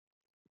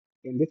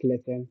In this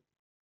lesson,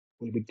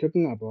 we'll be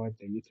talking about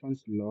the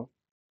Newton's law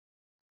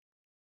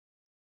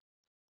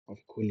of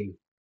cooling.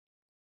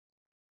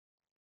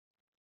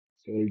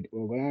 So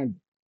we're going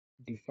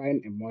to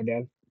define a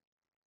model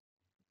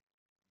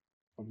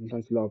of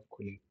Newton's law of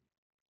cooling.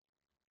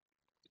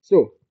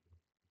 So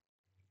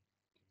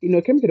in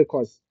your chemistry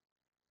course,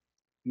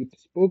 you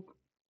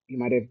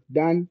might have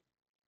done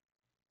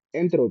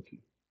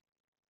entropy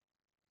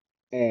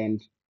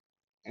and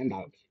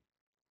enthalpy,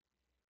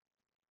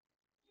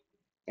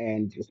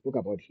 and you spoke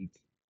about heat.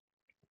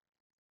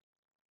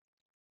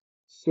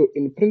 So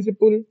in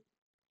principle,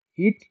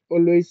 heat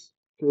always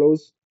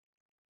flows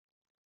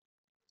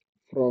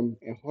from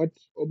a hot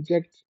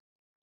object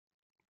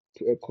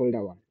to a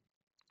colder one.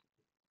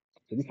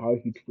 So this is how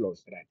heat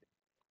flows, right?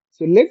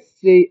 So let's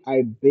say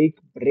I bake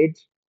bread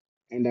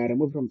and I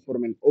remove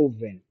from an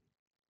oven.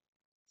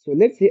 So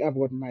let's say I've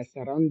got my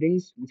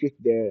surroundings, which is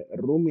the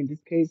room in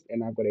this case,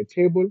 and I've got a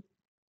table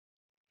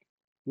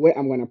where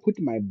I'm gonna put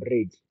my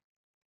bread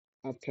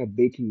after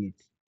baking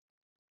it.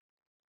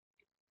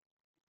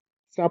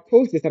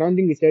 Suppose the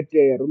surrounding is at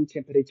a room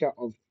temperature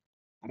of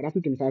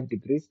roughly 25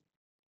 degrees,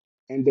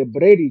 and the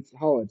bread is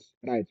hot,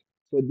 right?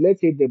 So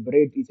let's say the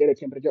bread is at a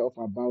temperature of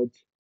about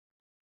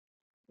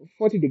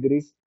 40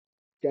 degrees,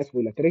 just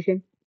for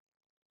illustration.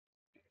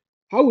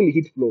 How will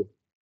heat flow?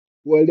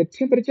 Well, the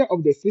temperature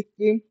of the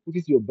system, which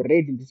is your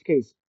bread in this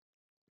case,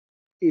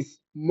 is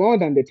more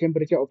than the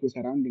temperature of your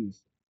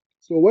surroundings.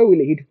 So where will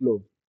the heat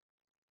flow?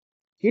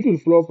 Heat will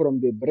flow from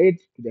the bread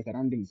to the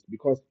surroundings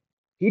because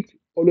heat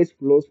always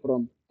flows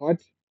from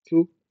hot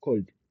to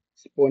cold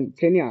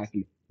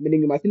spontaneously,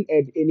 meaning you mustn't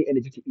add any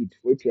energy to it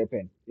for it to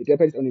happen. It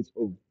happens on its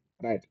own,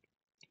 right?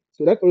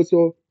 So that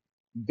also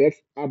backs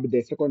up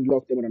the second law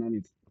of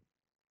thermodynamics,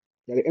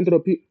 that the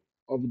entropy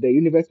of the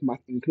universe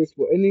must increase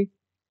for any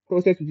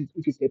process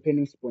which is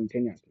happening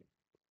spontaneously.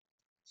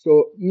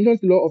 So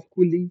Newton's law of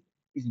cooling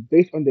is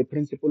based on the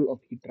principle of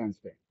heat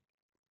transfer.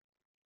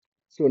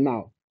 So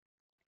now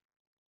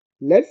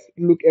let's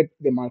look at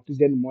the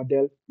Malthusian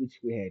model which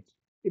we had.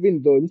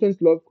 Even though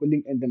Newton's law of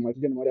cooling and the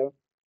Malthusian model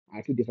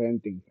are two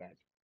different things, right?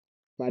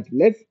 But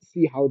let's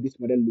see how this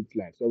model looks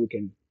like so we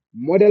can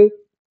model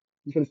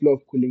Newton's law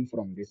of cooling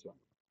from this one.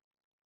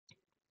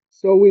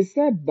 So we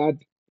said that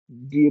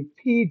dp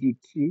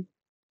dt,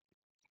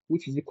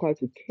 which is equal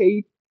to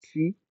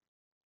kt,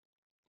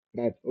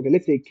 right? Okay,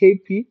 let's say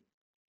kp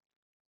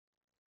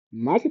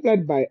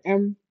multiplied by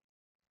m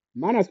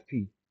minus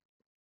p,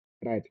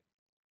 right?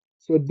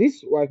 So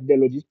this was the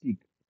logistic.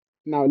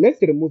 Now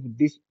let's remove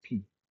this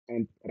p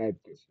and write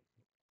this.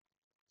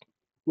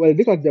 Well,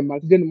 this was the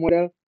Malthusian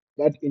model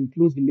that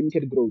includes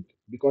limited growth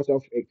because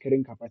of a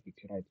carrying capacity,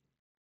 right?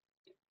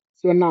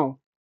 So now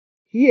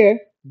here,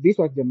 this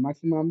was the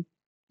maximum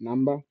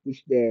number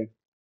which the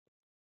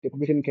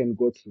population can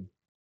go to,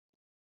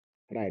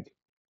 right?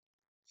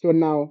 So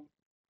now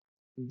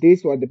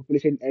this was the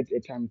population at a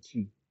time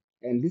t,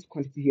 and this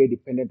quantity here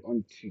depended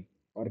on t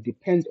or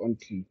depends on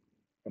t,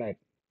 right?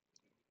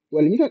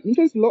 Well,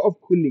 Newton's law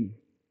of cooling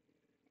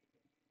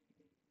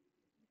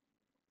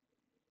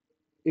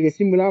is a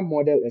similar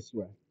model as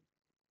well,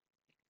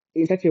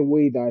 in such a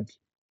way that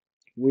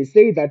we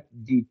say that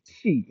the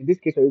T, in this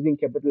case, we're using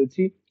capital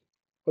T,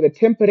 for the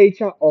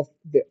temperature of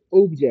the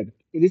object,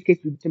 in this case,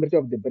 the temperature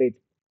of the bread,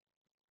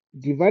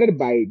 divided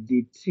by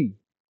the T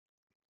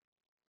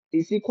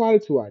is equal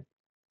to what?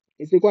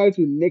 It's equal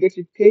to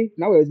negative K.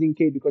 Now we're using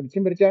K because the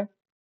temperature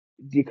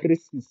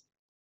decreases,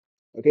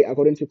 okay,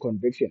 according to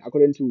convection,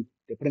 according to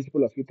the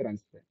principle of heat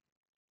transfer.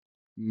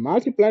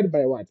 Multiplied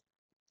by what?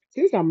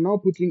 Since I'm now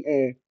putting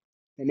a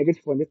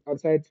negative on this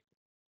outside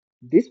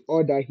this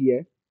order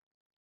here,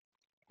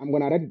 I'm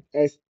going to write it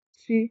as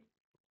T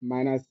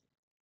minus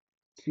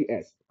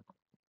TS.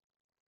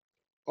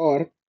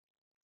 Or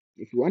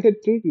if you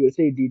wanted to, you will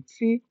say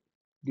dt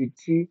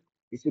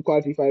is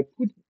equal to, if I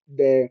put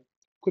the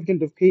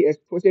coefficient of k as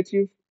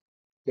positive,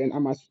 then I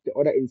must put the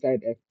order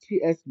inside as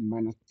ts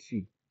minus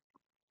t.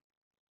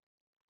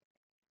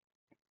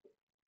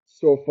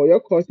 So for your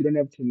course, you don't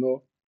have to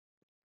know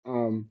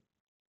um,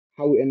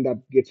 how we end up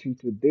getting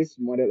to this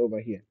model over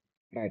here,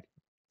 right?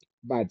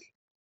 But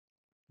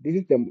this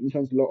is the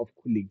Newton's law of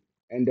cooling.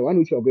 And the one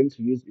which you're going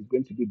to use is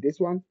going to be this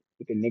one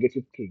with a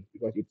negative k,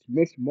 because it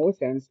makes more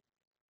sense,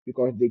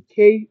 because the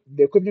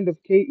coefficient of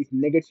k is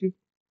negative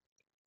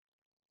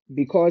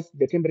because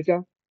the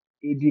temperature,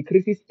 it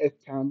decreases as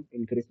time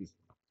increases.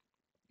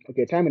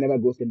 Okay, time never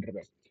goes in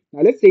reverse.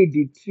 Now let's say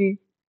dt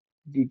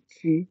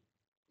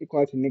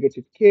equal to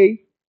negative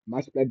k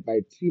multiplied by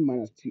t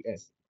minus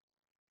ts.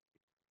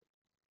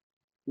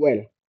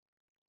 Well,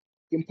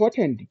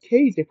 important,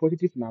 k is a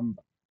positive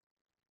number.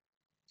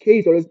 K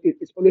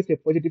is always a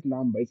positive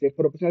number. It's a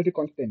proportionality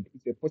constant.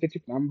 It's a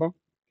positive number.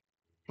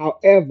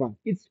 However,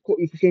 its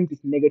coefficient is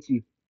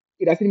negative.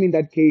 It doesn't mean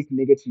that k is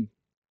negative.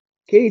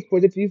 K is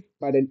positive,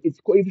 but then its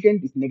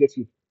coefficient is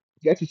negative.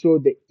 Just to show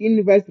the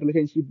inverse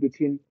relationship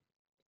between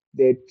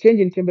the change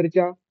in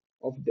temperature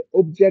of the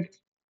object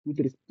with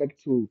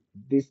respect to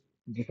this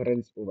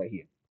difference over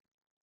here.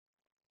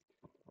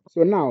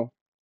 So now,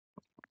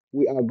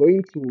 we are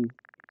going to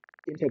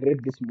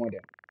integrate this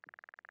model.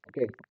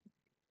 Okay.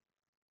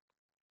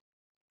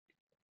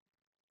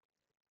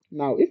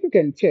 Now, if you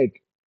can check,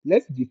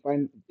 let's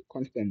define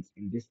constants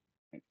in this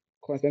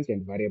constants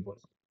and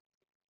variables.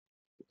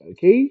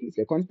 Okay, it's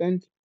a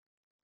constant.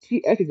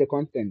 Ts is a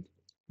constant.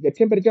 The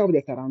temperature of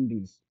the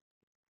surroundings.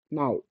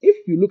 Now,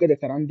 if you look at the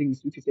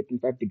surroundings, which is at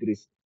 25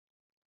 degrees,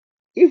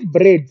 if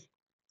bread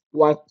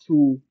was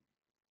to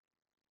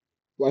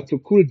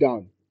cool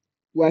down,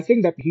 we are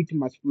saying that heat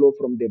must flow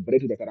from the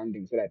bread to the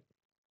surroundings, right?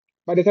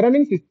 But the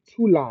surroundings is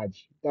too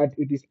large that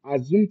it is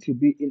assumed to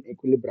be in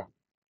equilibrium.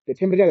 The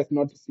temperature does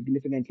not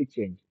significantly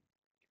change.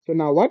 So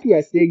now what we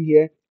are saying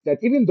here that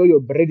even though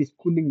your bread is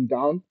cooling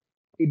down,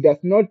 it does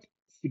not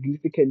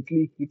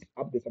significantly heat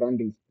up the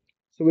surroundings.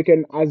 So we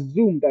can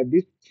assume that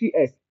this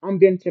TS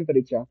ambient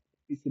temperature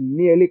is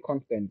nearly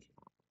constant,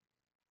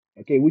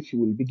 okay, which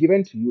will be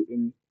given to you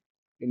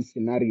in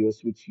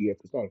scenarios which you have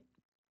to solve.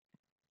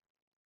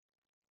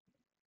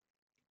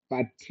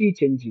 But T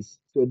changes.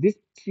 So this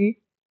T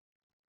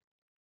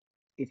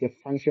is a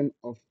function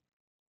of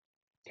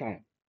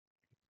time.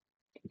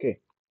 Okay.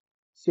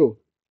 So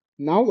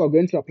now we're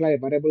going to apply a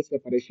variable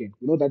separation.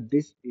 We know that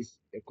this is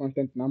a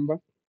constant number.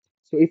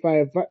 So if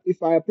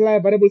I apply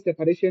a variable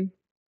separation,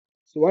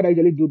 so what I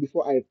usually do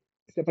before I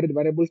separate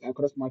variables, I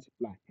cross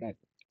multiply, right?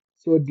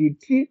 So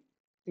dt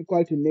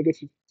equal to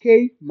negative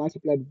k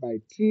multiplied by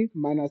t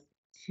minus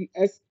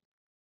ts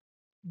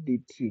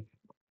dt.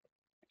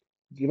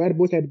 Divide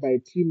both sides by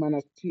t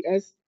minus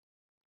ts.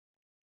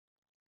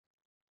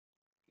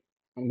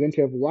 I'm going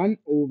to have 1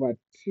 over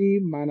t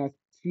minus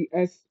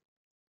ts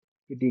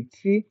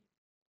dt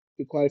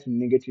equal to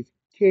negative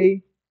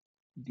k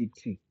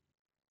dt.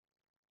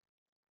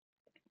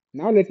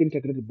 Now let's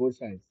integrate both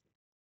sides.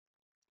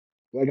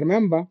 Well,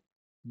 remember,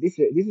 this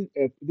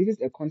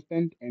is a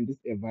constant and this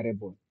is a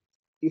variable.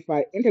 If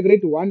I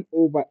integrate 1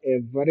 over a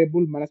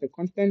variable minus a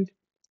constant,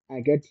 I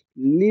get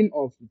ln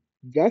of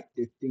just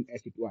this thing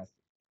as it was.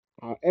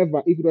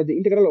 However, if it was the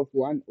integral of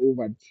 1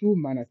 over 2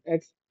 minus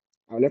x,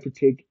 I will have to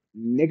take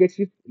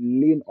negative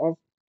ln of,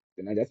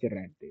 then I just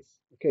write this.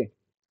 Okay.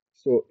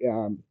 So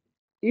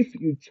if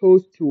you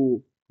chose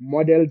to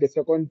model the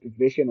second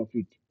version of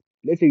it,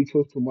 let's say you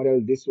chose to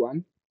model this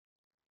one,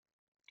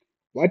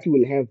 what you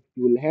will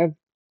have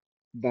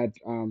that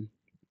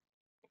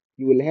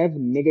you will have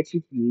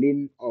negative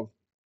ln of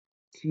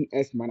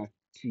ts minus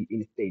t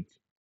instead.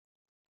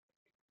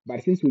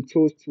 But since we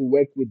chose to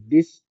work with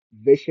this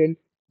version,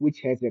 which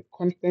has a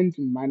constant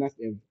minus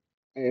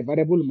a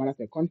variable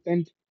minus a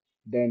constant,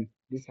 then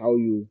this is how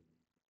you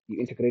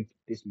integrate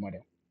this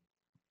model.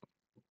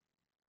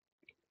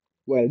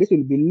 Well, this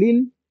will be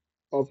ln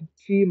of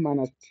t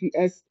minus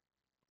ts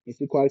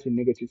is equal to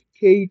negative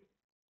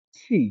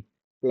kt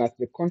plus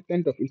the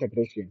constant of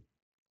integration.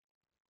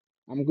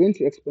 I'm going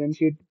to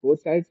exponentiate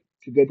both sides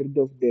to get rid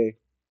of the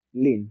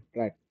ln,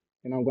 right?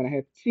 And I'm going to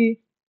have t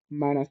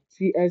minus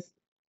ts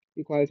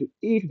equal to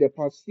e to the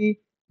power of c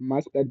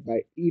multiplied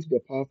by e to the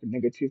power of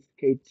negative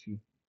kt.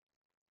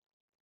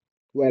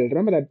 Well,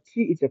 remember that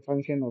t is a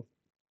function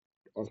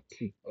of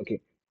t, okay?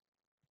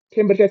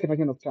 Temperature is a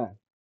function of time,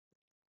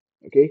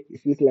 okay? It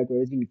feels like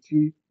we're using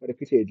t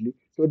repeatedly.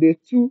 So there's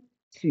two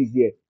t's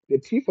here, the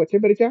t for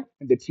temperature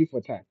and the t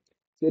for time.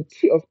 So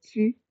t of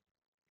t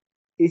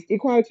is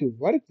equal to,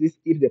 what is this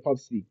e to the power of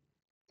c?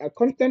 A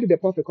constant to the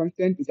power of a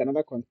constant is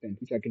another constant,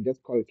 which I can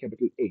just call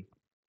capital A.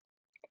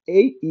 A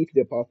e to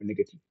the power of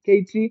negative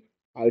kt.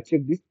 I'll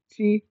check this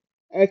t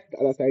as the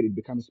other side, it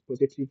becomes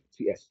positive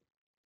ts,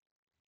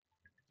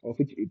 of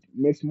which it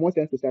makes more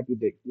sense to start with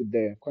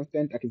the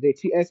constant. I can say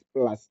ts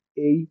plus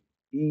a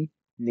e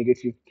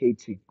negative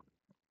kt.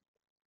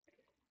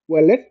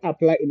 Well, let's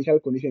apply initial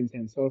conditions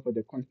and solve for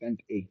the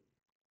constant a.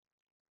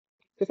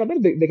 So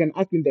sometimes they can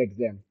ask in the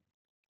exam,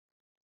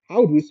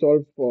 how do we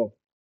solve for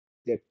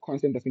the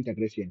constant of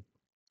integration?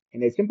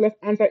 And the simplest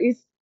answer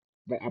is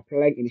by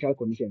applying initial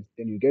conditions.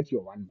 Then you get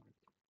your 1 mark.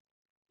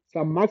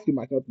 Some marks you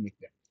must not miss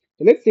them.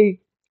 So let's say,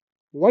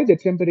 what is the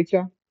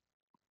temperature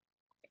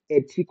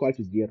at t equal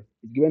to 0?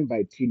 It's given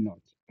by t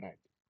naught, right?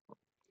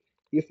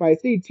 If I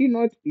say t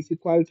naught is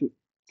equal to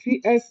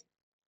ts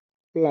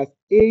plus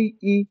ae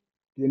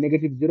to the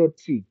negative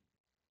 0t,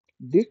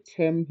 this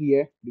term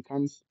here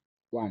becomes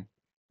 1.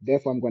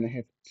 Therefore, I'm going to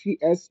have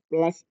ts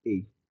plus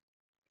a.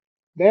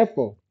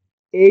 Therefore,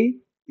 a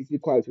is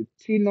equal to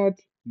t naught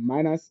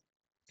minus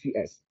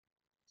ts.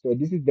 So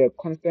this is the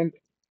constant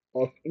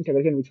of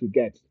integration which we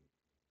get,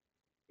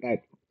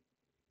 right?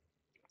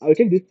 I'll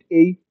take this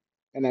a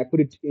and I put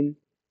it in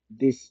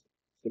this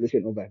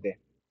solution over there.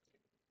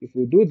 If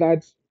we do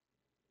that,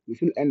 we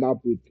should end up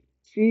with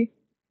t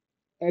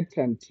at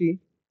time t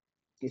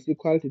is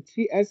equal to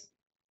ts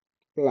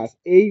plus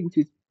a, which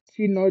is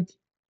t naught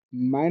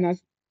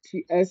minus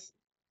ts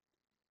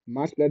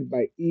multiplied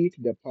by e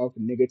to the power of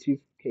negative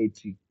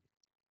kt.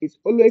 It's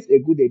always a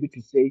good idea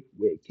to say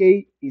where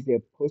k is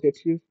a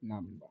positive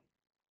number.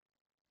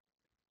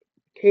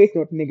 K is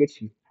not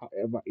negative,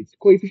 however, its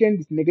coefficient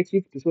is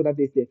negative to show that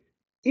there's an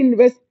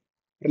inverse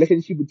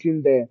relationship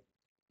between the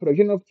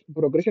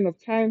progression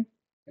of time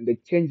and the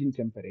change in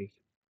temperature.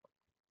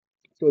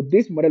 So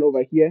this model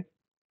over here,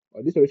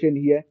 or this solution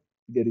here,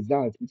 the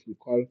result which we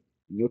call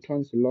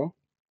Newton's law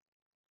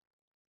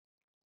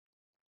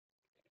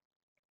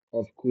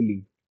of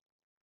cooling.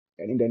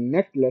 And in the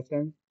next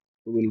lesson,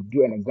 we will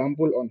do an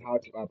example on how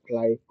to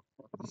apply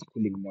this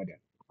cooling model.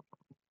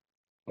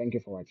 Thank you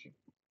for watching.